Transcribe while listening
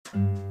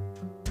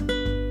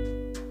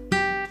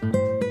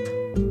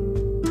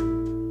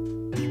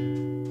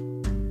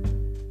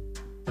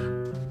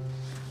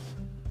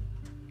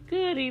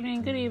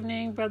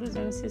brothers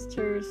and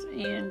sisters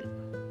and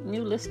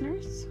new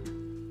listeners.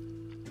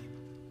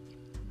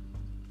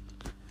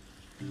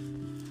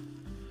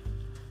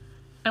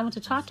 I want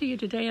to talk to you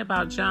today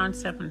about John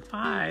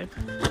 7:5.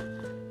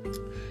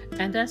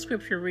 And that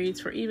scripture reads,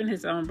 "For even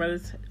his own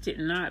brothers did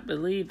not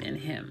believe in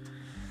him."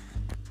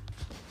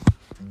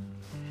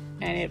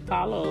 And it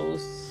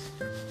follows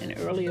an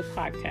earlier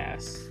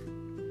podcast,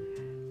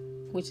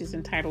 which is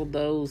entitled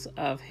 "Those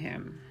of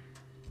Him."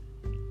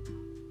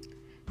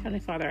 Heavenly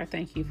Father, I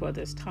thank you for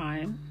this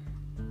time.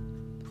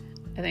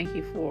 I thank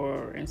you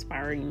for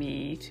inspiring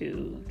me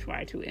to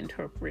try to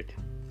interpret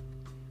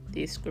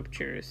these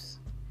scriptures.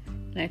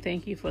 And I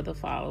thank you for the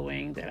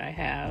following that I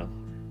have.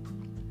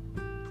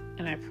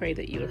 And I pray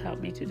that you will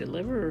help me to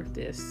deliver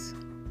this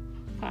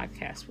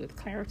podcast with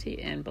clarity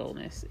and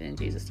boldness. In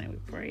Jesus' name we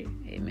pray.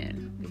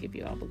 Amen. We give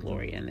you all the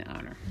glory and the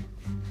honor.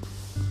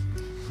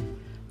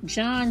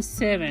 John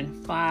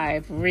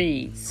 7:5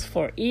 reads,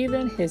 "For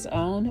even his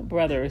own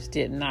brothers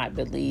did not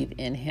believe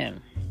in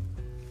him."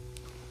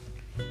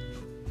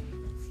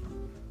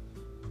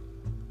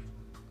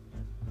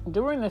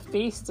 During the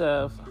Feast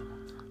of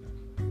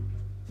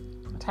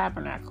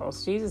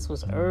Tabernacles, Jesus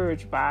was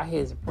urged by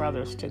his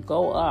brothers to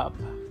go up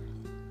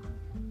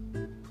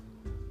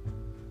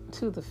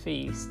to the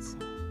feast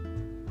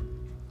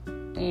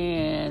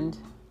and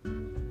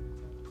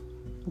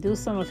do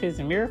some of his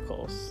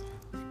miracles.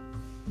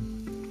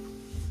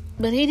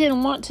 But he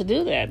didn't want to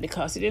do that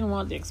because he didn't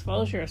want the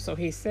exposure. So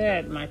he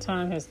said, "My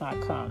time has not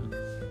come."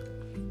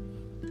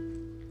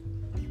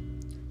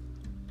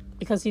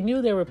 Because he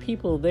knew there were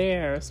people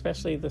there,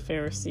 especially the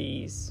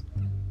Pharisees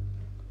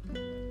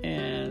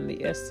and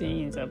the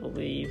Essenes, I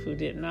believe, who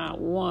did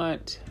not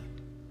want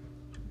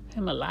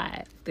him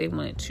alive. They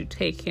wanted to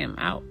take him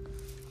out.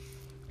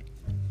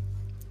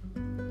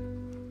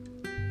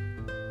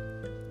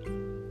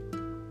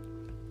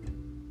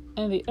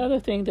 And the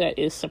other thing that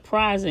is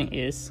surprising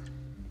is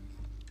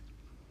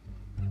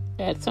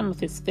that some of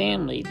his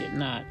family did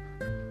not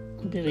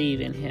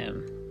believe in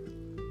him.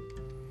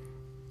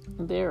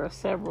 There are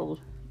several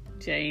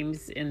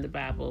James in the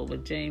Bible,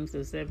 but James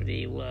of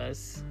Zebedee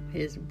was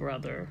his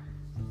brother.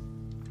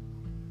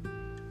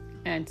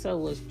 And so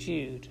was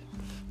Jude.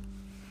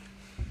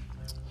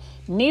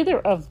 Neither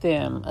of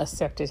them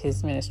accepted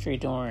his ministry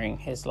during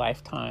his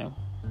lifetime.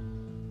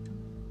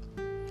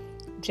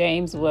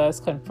 James was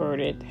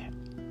converted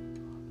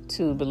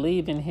to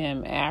believe in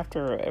him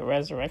after a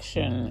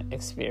resurrection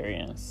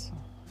experience.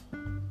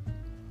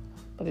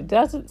 But it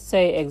doesn't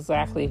say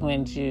exactly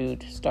when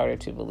Jude started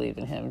to believe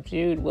in him.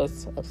 Jude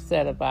was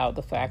upset about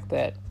the fact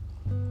that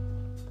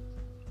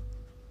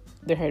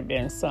there had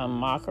been some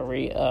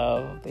mockery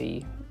of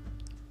the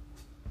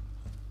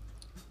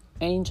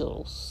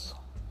angels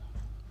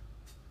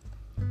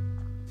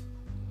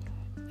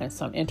and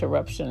some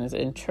interruptions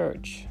in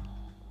church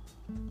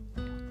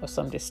or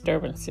some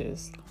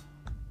disturbances.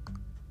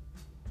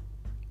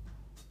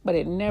 But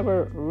it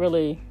never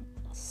really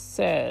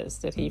says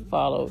that he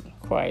followed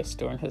Christ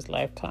during his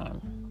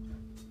lifetime.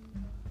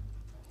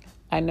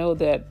 I know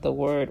that the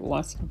word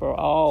 "once and for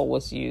all"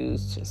 was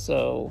used,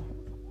 so,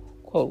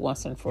 quote,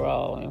 "once and for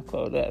all," end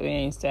quote. That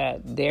means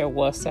that there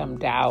was some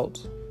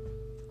doubt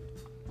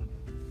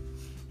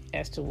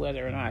as to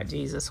whether or not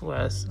Jesus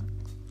was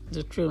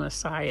the true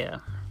Messiah.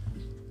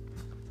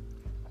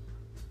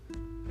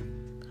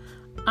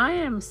 I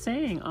am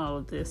saying all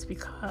of this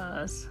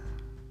because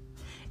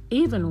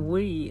even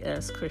we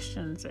as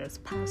Christians, as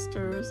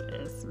pastors,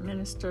 as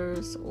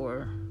ministers,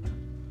 or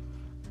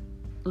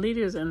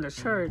leaders in the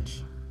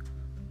church,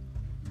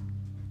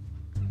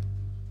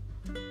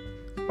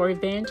 or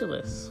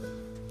evangelists,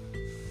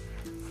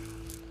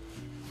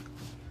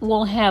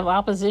 will have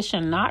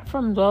opposition not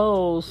from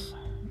those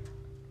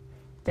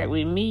that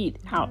we meet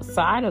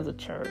outside of the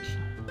church,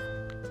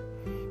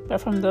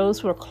 but from those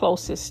who are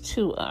closest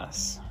to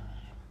us.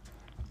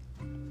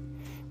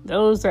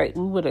 Those that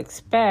we would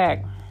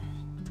expect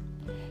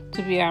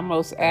to be our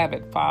most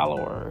avid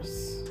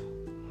followers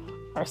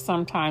are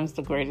sometimes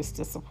the greatest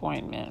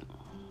disappointment.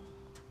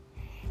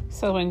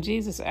 So when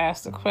Jesus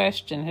asked the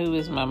question, "Who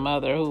is my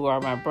mother? Who are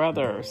my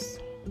brothers?"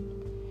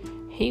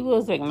 he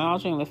was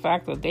acknowledging the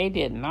fact that they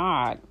did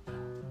not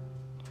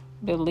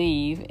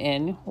believe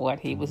in what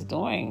he was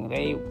doing.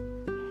 They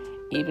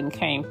even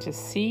came to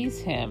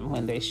seize him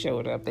when they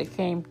showed up.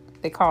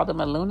 They called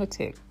him a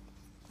lunatic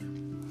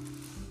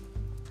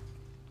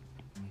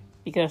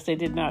because they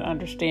did not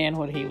understand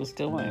what he was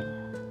doing.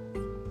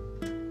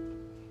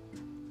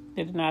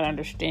 They did not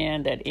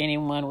understand that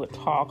anyone would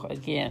talk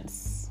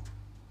against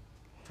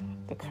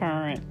the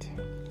current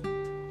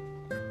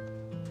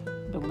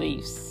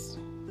beliefs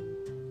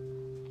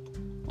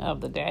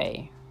of the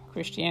day.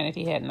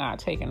 Christianity had not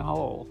taken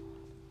hold.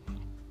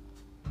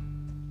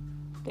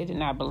 They did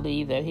not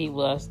believe that he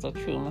was the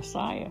true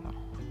Messiah.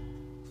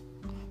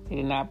 They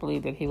did not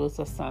believe that he was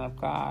the Son of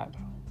God.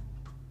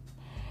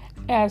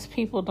 As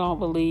people don't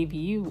believe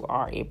you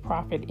are a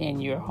prophet in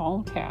your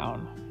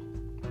hometown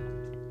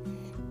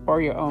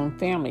or your own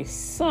family.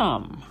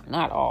 Some,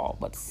 not all,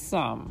 but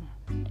some.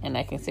 And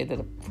I can say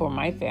that for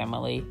my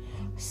family,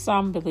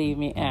 some believe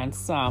me and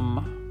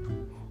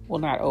some will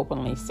not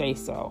openly say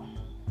so.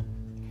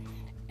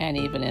 And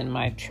even in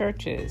my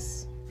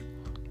churches,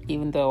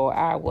 even though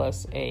I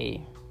was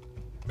a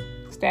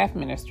staff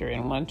minister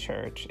in one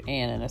church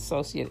and an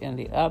associate in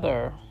the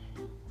other,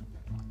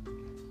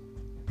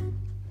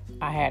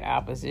 I had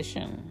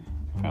opposition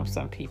from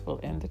some people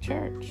in the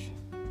church.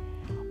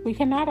 We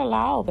cannot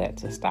allow that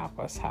to stop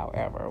us,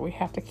 however. We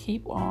have to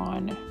keep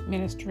on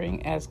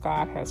ministering as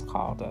God has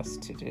called us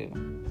to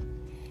do.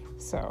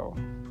 So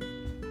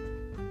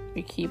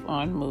we keep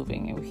on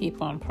moving and we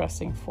keep on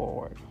pressing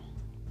forward,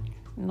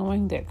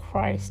 knowing that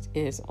Christ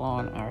is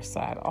on our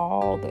side.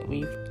 All that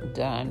we've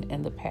done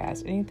in the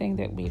past, anything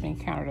that we've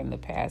encountered in the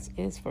past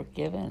is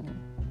forgiven.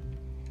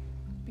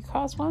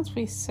 Because once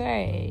we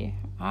say,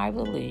 I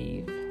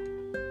believe,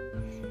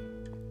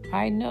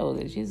 I know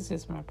that Jesus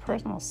is my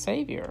personal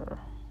Savior,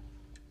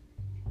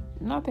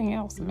 nothing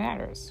else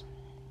matters.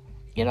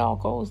 It all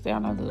goes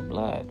down under the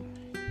blood.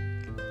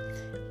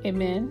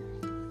 Amen.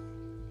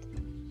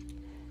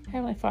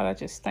 Heavenly Father, I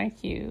just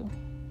thank you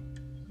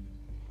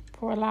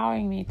for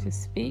allowing me to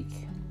speak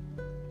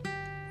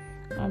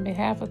on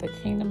behalf of the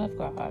kingdom of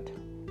God.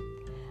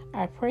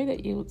 I pray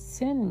that you would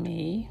send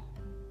me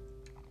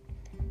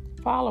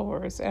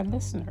followers and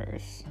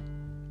listeners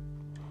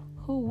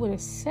who will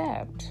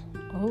accept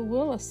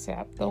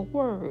the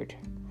word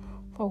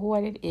for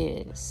what it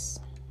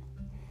is,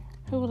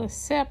 who will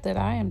accept that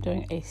I am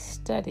doing a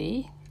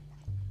study,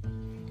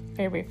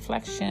 a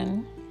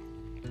reflection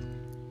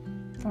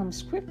from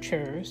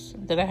scriptures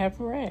that I have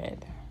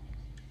read.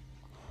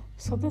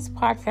 So this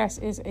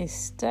podcast is a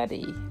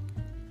study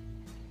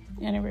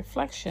and a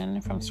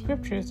reflection from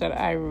scriptures that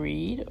I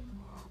read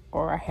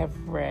or I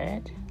have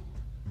read,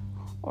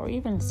 or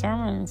even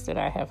sermons that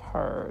I have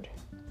heard.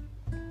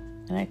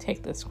 And I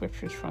take the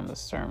scriptures from the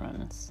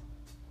sermons.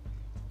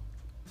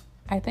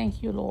 I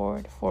thank you,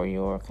 Lord, for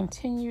your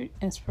continued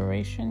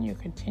inspiration, your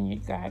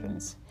continued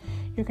guidance,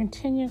 your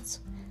continued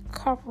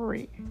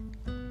covering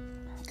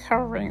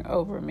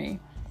over me.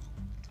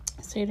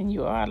 Satan,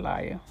 you are a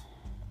liar.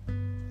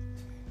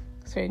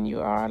 Satan,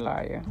 you are a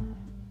liar.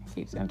 He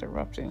keeps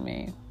interrupting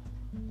me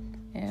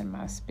in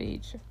my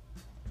speech.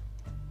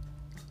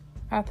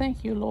 I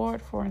thank you,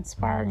 Lord, for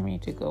inspiring me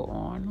to go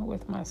on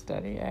with my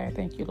study. I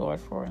thank you, Lord,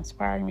 for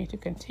inspiring me to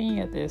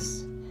continue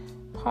this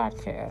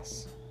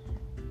podcast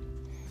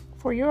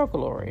for your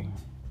glory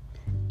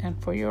and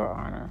for your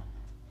honor,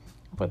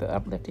 for the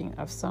uplifting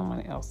of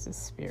someone else's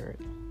spirit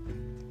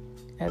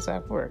as I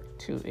work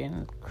to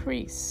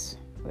increase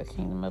the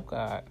kingdom of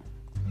God.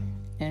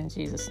 In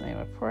Jesus' name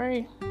I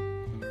pray.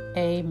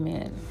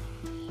 Amen.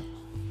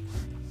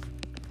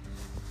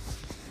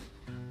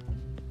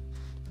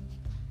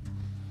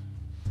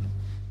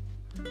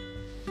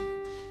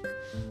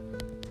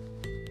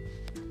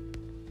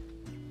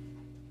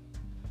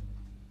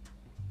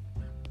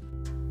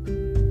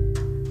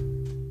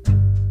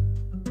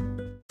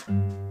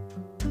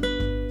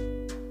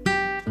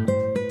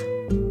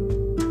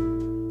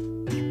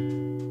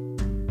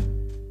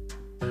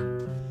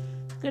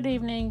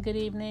 Good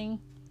evening.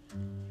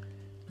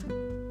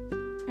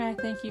 I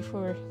thank you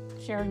for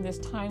sharing this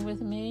time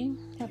with me.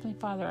 Heavenly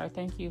Father, I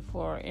thank you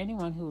for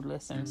anyone who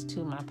listens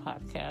to my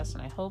podcast,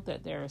 and I hope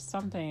that there is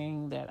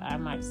something that I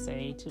might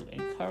say to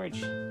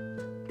encourage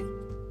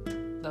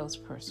those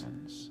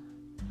persons.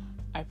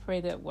 I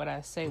pray that what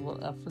I say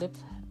will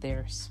uplift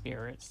their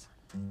spirits,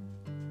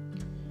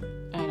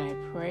 and I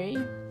pray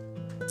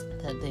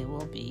that they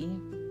will be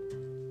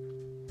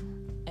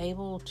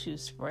able to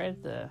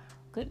spread the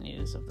good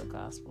news of the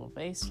gospel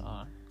based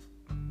on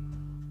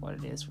what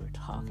it is we're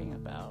talking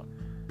about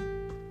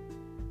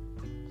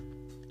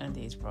in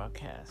these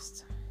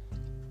broadcasts.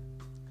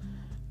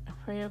 I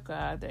pray, oh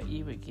God, that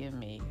you would give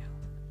me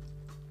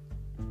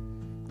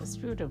the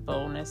spirit of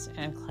boldness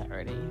and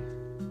clarity,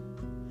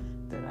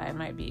 that I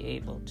might be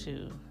able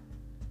to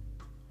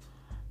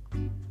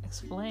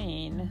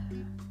explain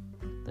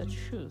the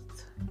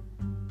truth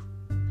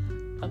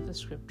of the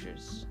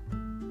scriptures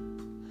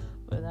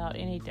without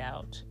any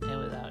doubt and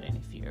without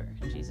any fear.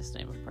 In Jesus'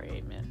 name I pray,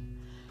 amen.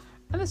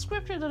 And the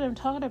scripture that I'm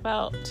talking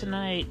about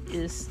tonight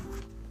is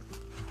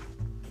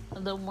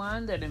the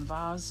one that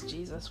involves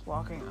Jesus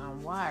walking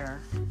on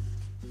water.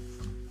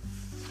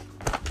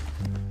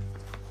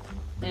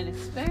 And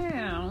it's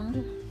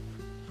found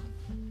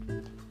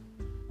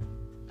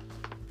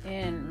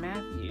in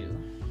Matthew.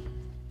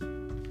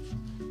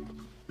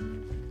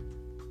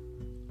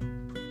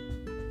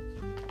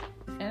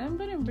 And I'm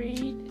going to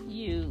read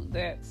you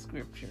that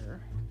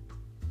scripture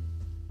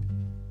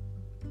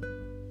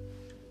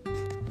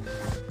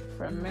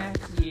from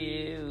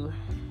Matthew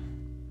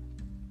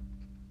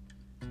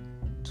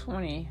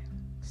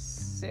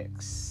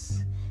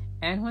 26.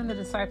 And when the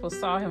disciples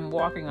saw him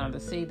walking on the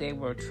sea, they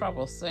were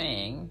troubled,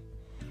 saying,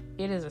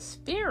 "It is a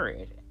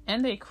spirit."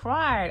 And they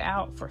cried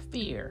out for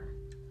fear.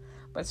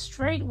 But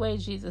straightway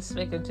Jesus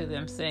spake unto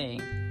them,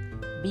 saying,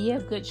 "Be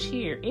of good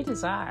cheer, it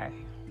is I.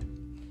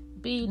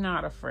 Be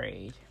not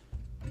afraid."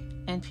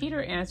 And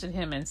Peter answered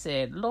him and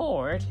said,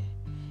 "Lord,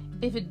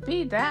 if it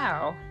be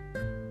thou,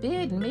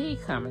 bid me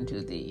come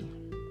unto thee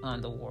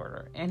on the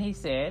water. And he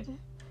said,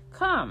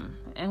 come.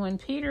 And when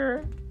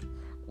Peter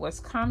was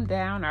come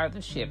down out of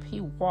the ship, he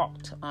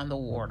walked on the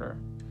water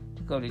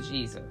to go to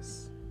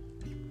Jesus.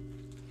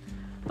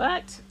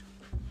 But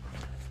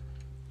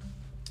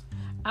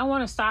I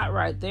want to stop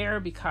right there,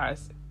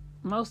 because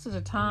most of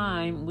the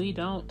time we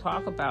don't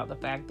talk about the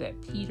fact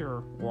that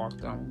Peter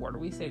walked on water.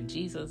 We said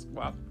Jesus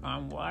walked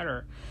on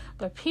water,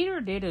 but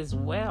Peter did as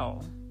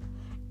well.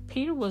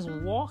 Peter was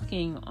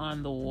walking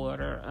on the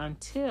water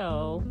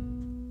until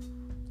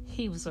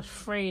he was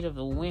afraid of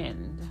the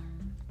wind.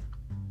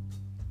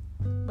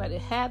 But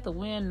had the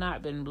wind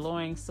not been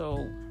blowing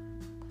so,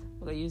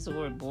 they use the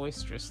word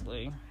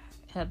boisterously,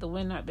 had the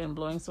wind not been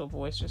blowing so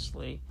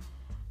boisterously,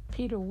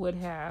 Peter would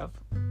have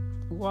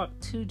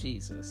walked to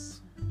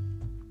Jesus.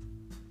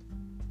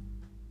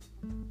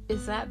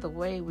 Is that the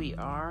way we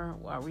are?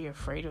 Are we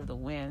afraid of the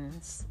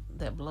winds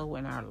that blow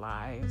in our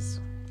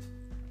lives?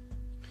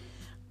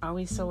 Are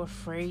we so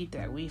afraid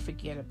that we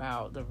forget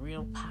about the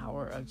real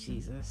power of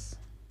Jesus?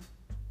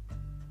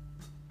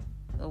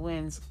 The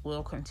winds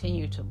will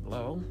continue to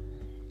blow,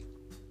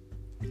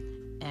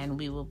 and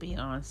we will be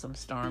on some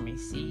stormy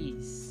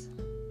seas.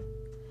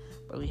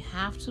 But we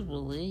have to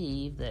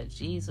believe that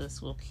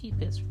Jesus will keep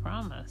his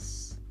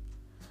promise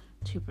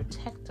to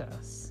protect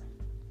us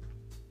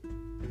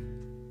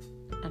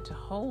and to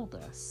hold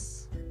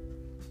us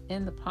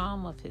in the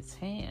palm of his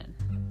hand,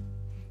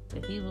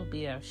 that he will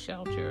be our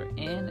shelter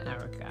and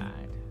our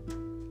guide.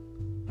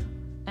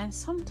 And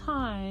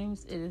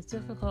sometimes it is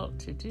difficult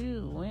to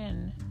do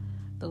when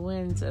the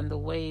winds and the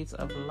waves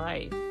of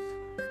life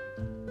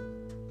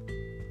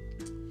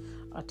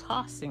are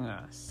tossing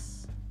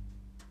us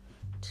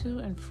to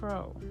and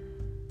fro,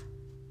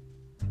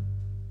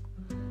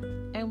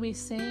 and we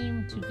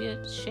seem to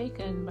get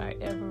shaken by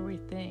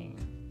everything.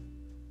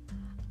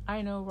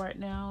 I know right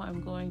now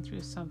I'm going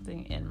through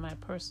something in my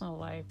personal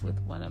life with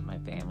one of my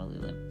family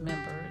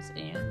members,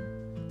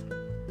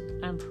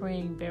 and I'm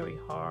praying very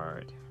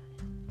hard.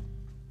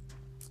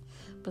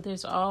 But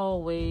there's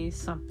always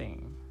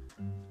something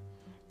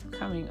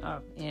coming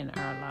up in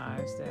our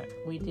lives that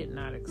we did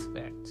not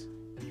expect.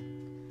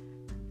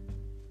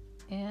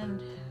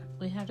 And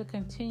we have to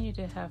continue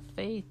to have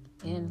faith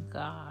in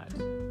God,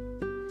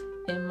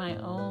 in my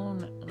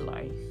own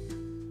life,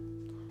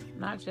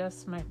 not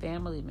just my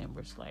family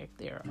members' life.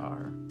 There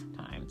are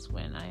times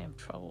when I am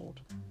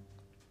troubled,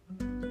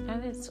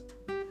 and it's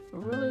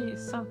really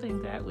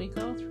something that we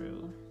go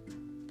through.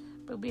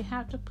 But we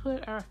have to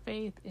put our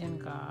faith in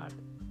God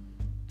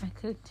and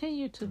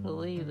continue to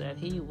believe that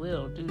he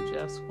will do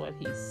just what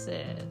he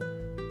said,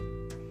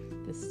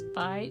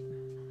 despite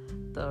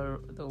the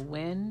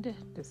wind,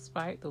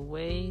 despite the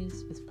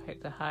waves, despite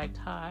the high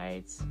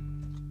tides,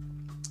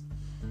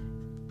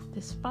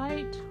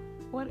 despite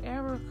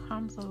whatever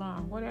comes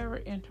along, whatever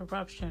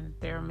interruption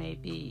there may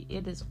be.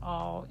 It is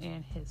all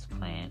in his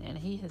plan, and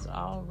he has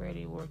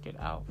already worked it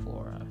out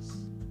for us.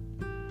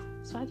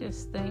 So I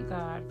just thank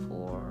God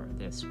for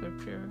this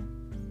scripture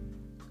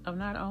of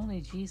not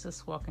only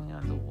Jesus walking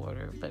on the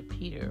water, but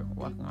Peter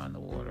walking on the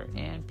water.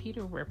 And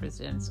Peter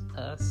represents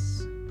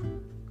us,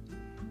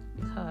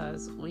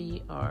 because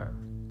we are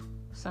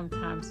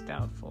sometimes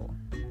doubtful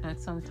and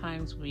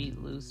sometimes we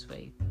lose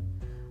faith.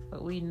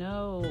 But we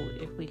know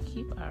if we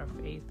keep our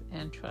faith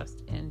and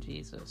trust in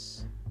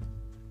Jesus,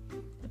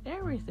 that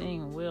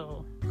everything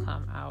will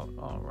come out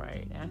all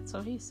right. And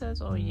so he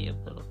says, oh, ye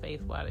of little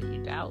faith, why do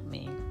you doubt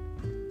me?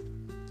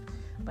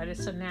 But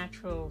it's a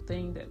natural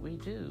thing that we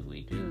do.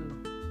 We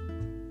do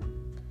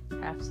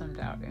have some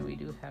doubt, and we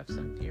do have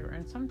some fear,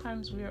 and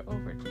sometimes we are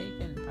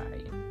overtaken by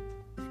it.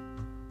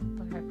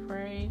 But I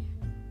pray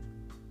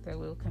that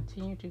we'll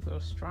continue to grow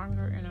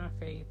stronger in our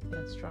faith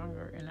and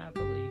stronger in our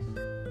belief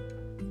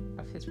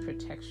of his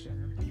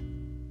protection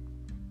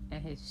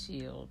and his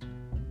shield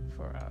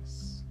for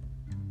us.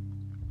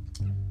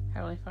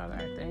 Heavenly Father,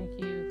 I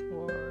thank you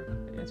for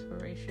the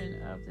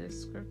inspiration of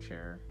this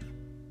scripture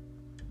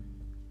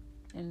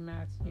in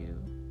Matthew.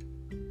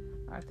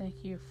 I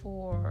thank you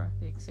for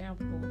the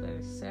example that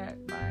is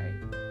set by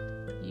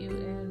you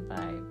and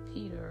by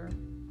Peter.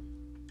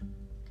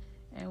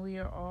 And we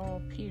are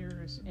all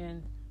Peters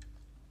in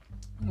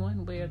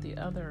one way or the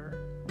other.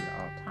 We're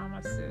all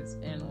Thomases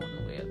in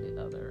one way or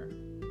the other.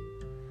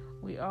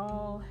 We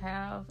all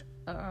have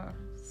a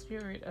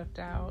spirit of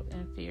doubt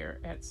and fear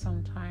at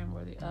some time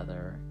or the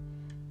other,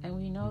 and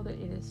we know that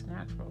it is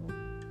natural.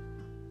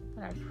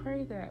 But I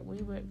pray that we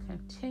would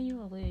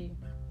continually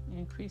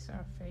increase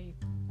our faith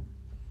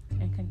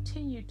and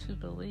continue to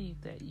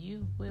believe that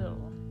you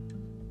will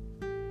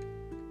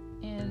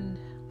end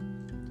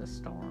the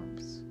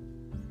storms,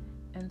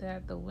 and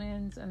that the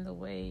winds and the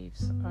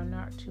waves are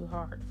not too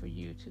hard for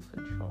you to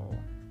control.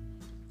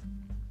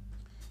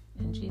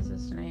 In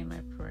Jesus' name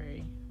I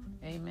pray.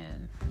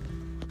 Amen.